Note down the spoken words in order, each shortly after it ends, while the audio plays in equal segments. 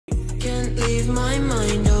can't leave my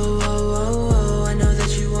mind. Oh, oh, oh, oh. I know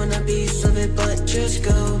that you want a piece of it, but just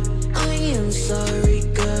go. I am sorry,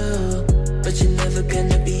 girl, but you're never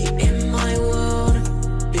gonna be in my world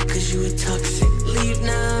because you were toxic. Leave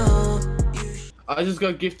now. I just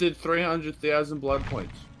got gifted 300,000 blood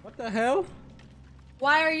points. What the hell?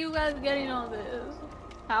 Why are you guys getting all this?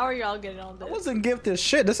 How are y'all getting all this? I wasn't gifted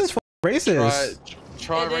shit. This is racist.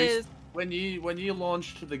 Try It race. is. When you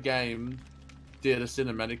launched the game, did a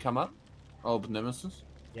cinematic come up? Oh, Nemesis.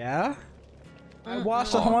 Yeah. I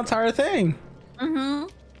watched the whole entire thing. Mm-hmm.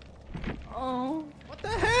 Oh. What the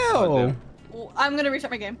hell? Well, I'm gonna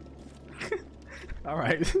restart my game. All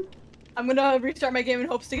right. I'm gonna restart my game in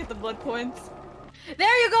hopes to get the blood points.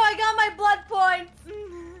 There you go! I got my blood points!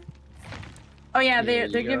 Oh yeah, they're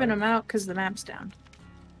There you giving go. them out because the map's down.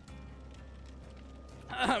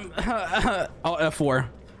 Oh, F4.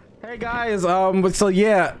 Hey guys, so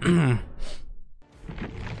yeah. Got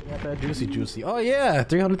that juicy. Oh yeah,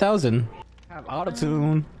 300,000. Have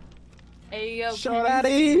autotune. Hey yo, Show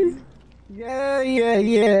daddy.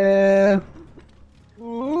 Yeah.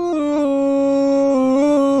 Ooh.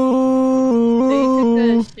 They took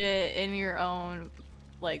the shit in your own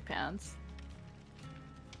leg pants.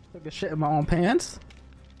 Took a shit in my own pants.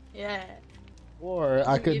 Yeah. Or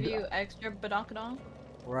I could. give you extra badonkadonk.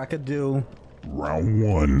 Or I could do. Round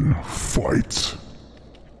 1, fight.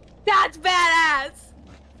 That's badass!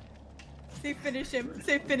 Say finish him.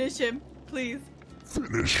 Say finish him, please.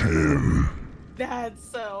 Finish him. That's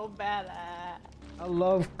so badass. I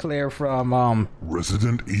love Claire from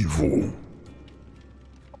Resident Evil.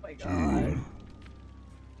 Oh my god.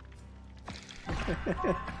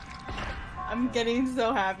 I'm getting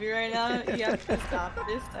so happy right now. You have to stop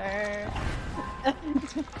this, sir.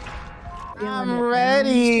 I'm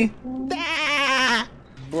ready.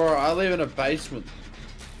 Bro, I live in a basement.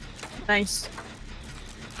 Nice.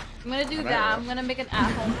 I'm gonna do that. I'm gonna make an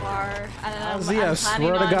at-home bar. And then Honestly, I I'm swear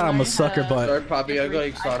planning to on God, I'm a learning sucker how to- butt. Sorry, puppy, I got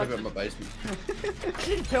excited about my basement.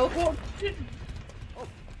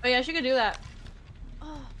 Oh yeah, she could do that. She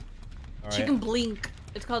Alright. can blink.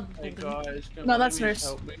 It's called Hey blinking. guys, can No, that's ladies nurse.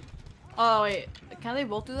 help me? Oh wait, can they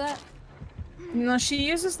both do that? No, she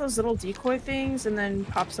uses those little decoy things and then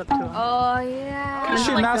pops up to him. Oh yeah. You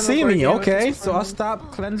should like not them see over me. here, which Okay, is so I'll fine.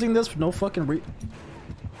 stop cleansing this for no fucking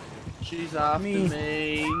She's after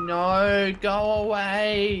me. No, go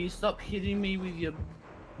away. Stop hitting me with your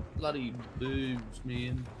bloody boobs,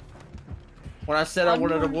 man. When I said I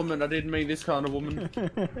wanted a woman, I didn't mean this kind of woman.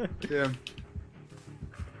 Yeah.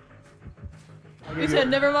 You said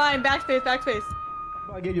never mind. Backspace, backspace.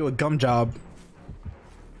 I'll give you a gum job.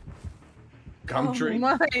 Gumtree. Oh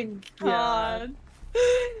my god.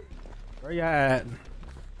 Where you at?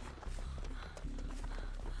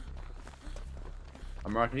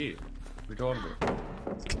 I'm right here. We're talking about.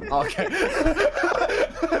 Okay.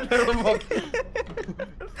 Never mind.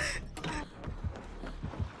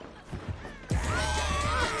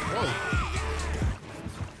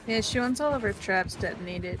 Yeah, she wants all of her traps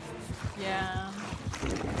detonated. Yeah.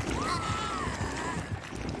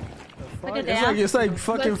 Fuck, a it's like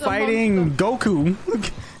fucking Let's fighting Goku.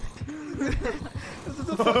 This is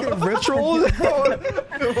a fucking ritual.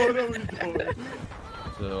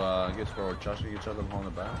 So, I guess we're all judging each other behind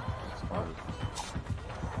the back. That's kind of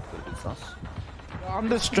a bit sus. I'm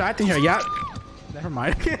distracting her. Yeah. Never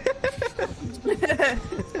mind.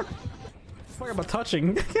 Fuck about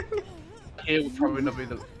touching. Here would probably not be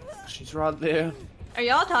the. She's right there. Are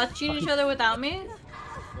y'all touching each other without me?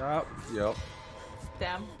 Yup. Yep.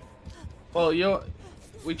 Damn. Well,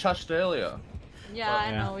 we touched earlier. Yeah,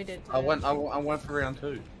 I know we did. I went for round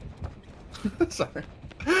 2. Sorry.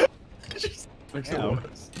 Makes it Damn.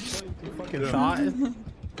 worse. You fucking thought.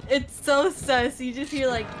 It's so sus. You just hear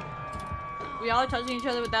like, we all touching each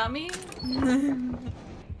other without me.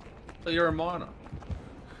 So you're a minor.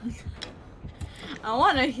 I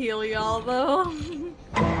want to heal y'all though.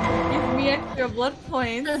 Give me extra blood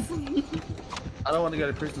points. I don't want to go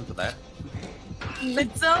to prison for that.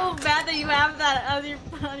 It's so bad that you have that on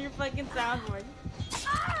your fucking soundboard.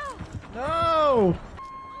 No.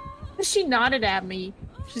 She nodded at me.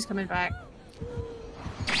 She's coming back.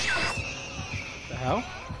 The hell?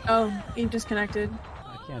 Oh, you disconnected.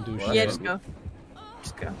 I can't do What? shit. Yeah, just go.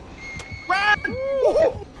 Just go.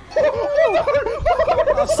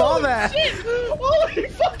 I saw that. Holy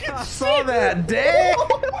fucking I saw that. Damn.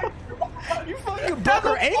 You fucking broke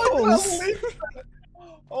her ankles.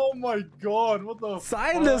 Oh my god, what the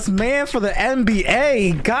Sign this man for the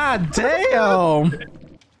NBA. God damn.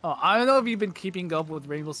 Oh, I don't know if you've been keeping up with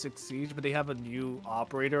Rainbow Six Siege, but they have a new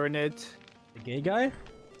operator in it. The gay guy?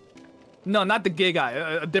 No, not the gay guy.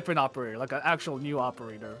 A different operator, like an actual new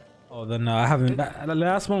operator. Oh, then I haven't. The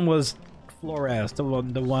last one was Flores, the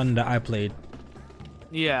one that I played.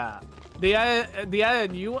 Yeah. They added a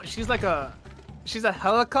new one. She's a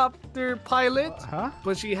helicopter pilot,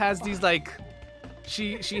 but she has these like,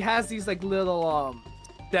 she has these like little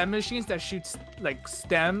STEM machines that shoots like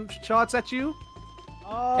STEM shots at you.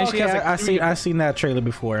 Oh, and she has, like, I seen that trailer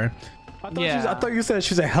before. I thought you said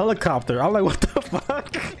she's a helicopter. I'm like, what the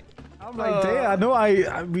fuck? I'm like, damn. I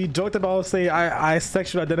know we joked about saying I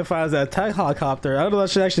sexually identify as a attack helicopter. I don't know that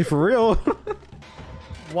shit actually for real.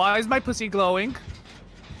 Why is my pussy glowing?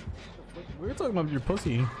 We're talking about your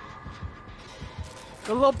pussy.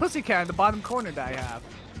 The little pussy cat in the bottom corner that I have.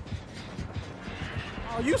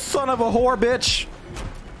 Oh, you son of a whore, bitch!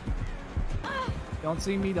 Don't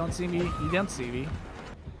see me, don't see me. You don't see me.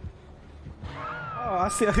 Oh,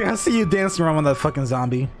 I see you dancing around with that fucking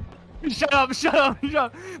zombie. Shut up, shut up, shut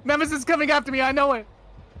up. Nemesis is coming after me, I know it.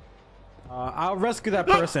 I'll rescue that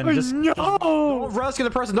person. No! Don't rescue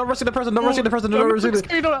the person. Don't rescue the person. Don't rescue the person. Don't rescue the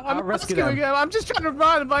person. I'm rescuing him. I'm just trying to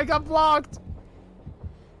run, but I got blocked.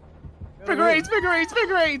 Figure eights, figure eights,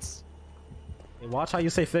 figure eights. Hey, watch how you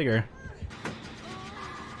say figure.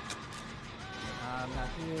 I'm not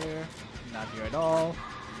here. I'm not here at all.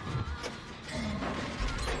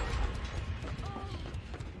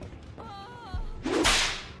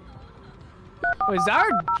 Wait, is that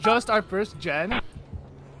just our first gen?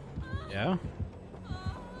 Yeah.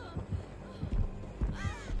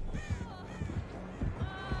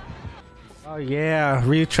 Oh yeah,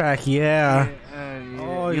 retrack, yeah.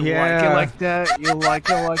 Oh you yeah. like it like that? You like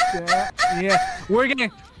it like that? Yeah. We're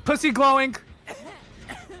getting pussy glowing.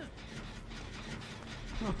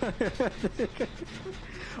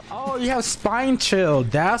 Oh, you have spine chill.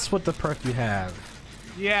 That's what the perk you have.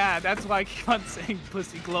 Yeah, that's why I keep on saying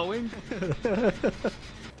pussy glowing.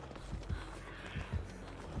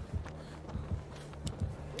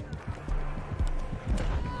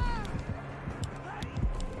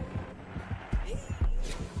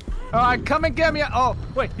 Alright, come and get me. Oh,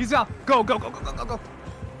 wait, he's out. Go, go, go, go, go, go, go.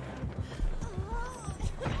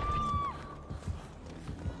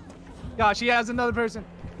 Gosh, he has another person.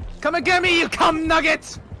 Come and get me, you cum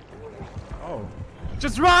nuggets! Oh.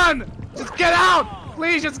 Just run! Just get out!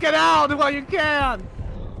 Please, just get out while you can!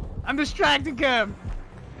 I'm distracting him.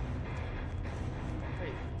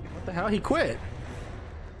 What the hell? He quit.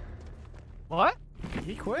 What?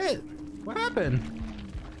 He quit. What happened?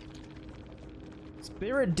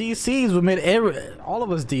 Spirit DCs would made all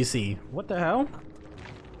of us DC. What the hell?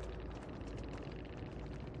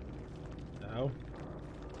 No.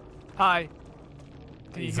 Hi.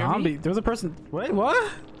 Can you Zombie. hear me? There was a person. Wait,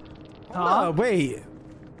 what? Huh? Wait.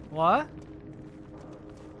 What?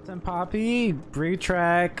 Poppy,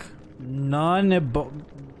 Bretrack, Noonie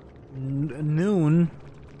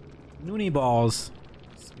balls,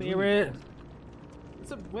 Spirit.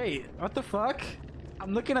 Wait, what the fuck?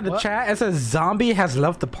 I'm looking at the chat. It says zombie has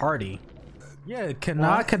left the party. Yeah,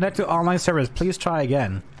 cannot connect to online servers. Please try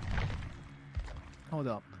again. Hold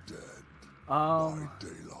up.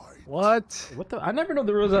 What? What the? I never know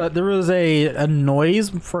there was a noise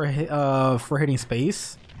for hitting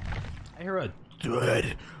space. I hear a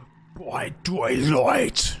dead by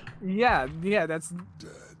daylight. Yeah, that's.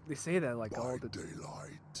 They say that like all the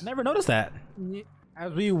daylight. Never noticed that.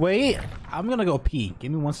 As we wait, I'm gonna go pee.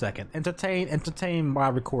 Give me 1 second. Entertain my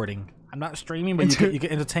recording. I'm not streaming, but you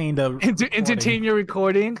can entertain the. Entertain your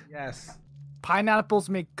recording. Yes. Pineapples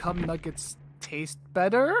make cum nuggets taste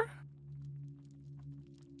better.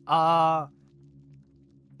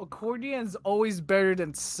 Accordion's always better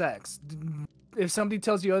than sex. If somebody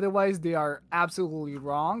tells you otherwise, they are absolutely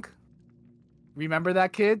wrong. Remember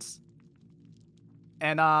that, kids?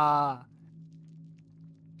 And I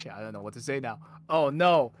don't know what to say now. Oh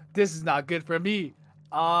no, this is not good for me.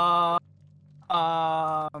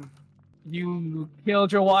 You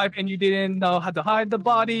killed your wife and you didn't know how to hide the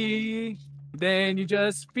body. Then you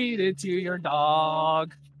just feed it to your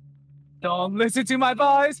dog. Don't listen to my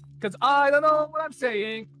voice, cause I don't know what I'm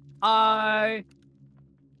saying.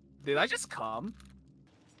 Did I just come?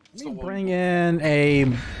 Let me bring in a.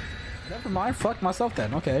 Never mind. Fuck myself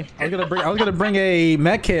then. Okay. I was gonna bring a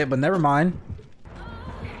med kit, but never mind.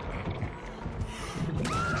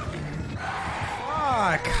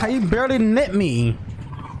 Fuck! How you barely knit me?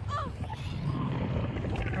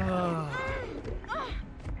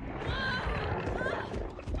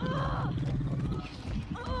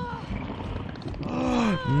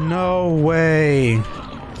 No way.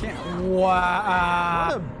 Wow.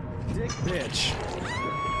 What a dick bitch.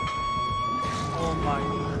 Oh my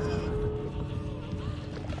God.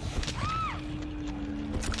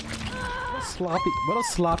 What a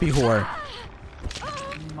sloppy whore.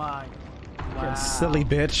 my. You're Wow. a silly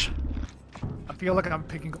bitch. I feel like I'm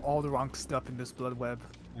picking all the wrong stuff in this blood web.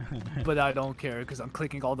 But I don't care because I'm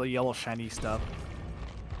clicking all the yellow shiny stuff.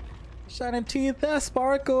 Shining teeth that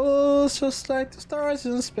sparkles just like the stars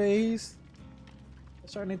in space.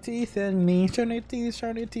 Shiny teeth and me. Shiny teeth,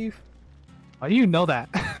 shiny teeth. Why do you know that?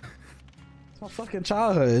 It's my fucking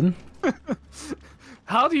childhood.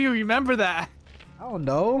 How do you remember that? I don't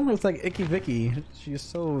know. It's like Icky Vicky. She's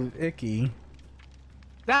so icky.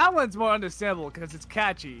 That one's more understandable because it's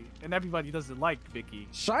catchy and everybody doesn't like Vicky.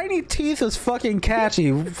 Shiny teeth is fucking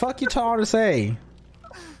catchy. Fuck you trying to say?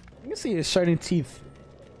 You see his shiny teeth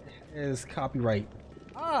is copyright.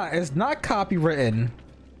 It's not copywritten.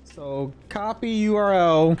 So copy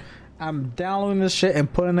URL. I'm downloading this shit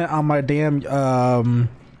and putting it on my damn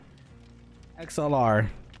XLR.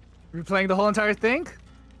 Replaying the whole entire thing?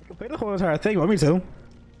 I can play the whole entire thing. Want me to?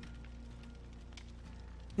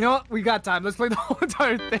 You know what? We got time. Let's play the whole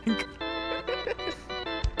entire thing.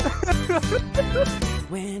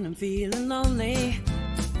 When I'm feeling lonely,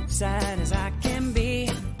 sad as I can be,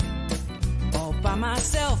 all by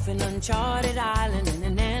myself in uncharted island in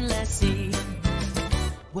an endless sea.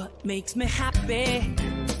 What makes me happy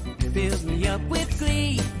fills me up with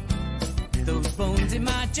glee. Those bones in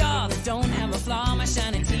my jaw that don't have a flaw, my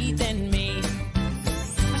shiny teeth and me.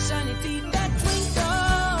 My shiny teeth that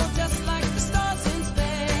twinkle just like the stars in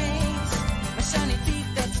space. My shiny teeth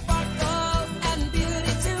that sparkle, adding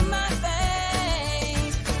beauty to my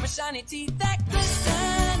face. My shiny teeth that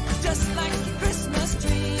glisten just like the Christmas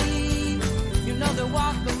tree. You know they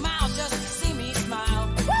walk a mile just to see me smile.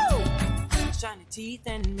 Woo! Shiny teeth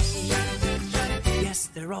and me. Yes,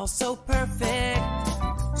 they're all so perfect,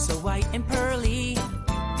 so white and pearly.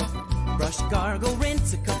 Brush, gargle,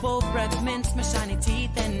 rinse, a couple breath mints, my shiny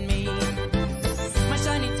teeth and me. My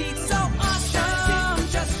shiny teeth so awesome,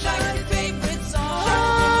 just like your favorite song.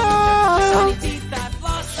 My shiny teeth that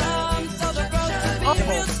blossom, so the growth to be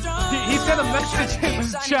real strong. He sent a message in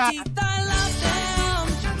the chat. Teeth, I love them,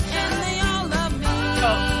 and they all love me.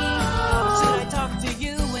 Should I talk to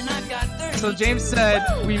you when I've got 30? So James said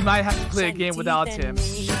we might have to play a game without him.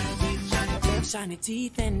 Shiny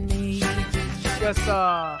teeth and me. Yes,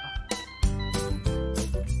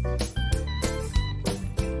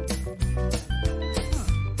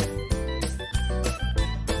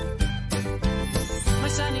 My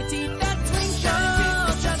shiny teeth that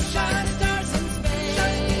twinkle just like stars in space.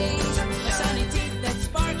 My shiny teeth that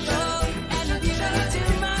sparkle and beauty to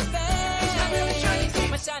my face.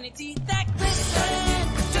 My shiny teeth that glisten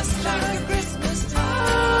just like a Christmas tree.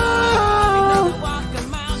 You know they walk a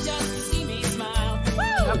mile just to see me smile.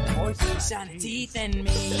 Woo! My shiny teeth and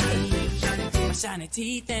me. My shiny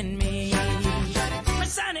teeth and me. My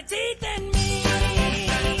shiny teeth and me.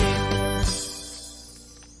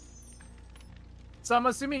 so I'm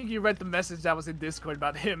assuming you read the message that was in Discord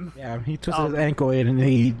about him. Yeah, he twisted his ankle in and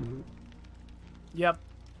he Yep,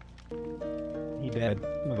 dead.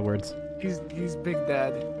 In other words. he's Big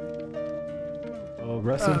Dad. Oh,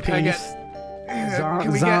 rest in Can I peace. get-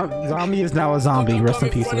 can we get- Zombie is now a zombie. Rest in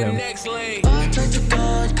peace to him. Next lane.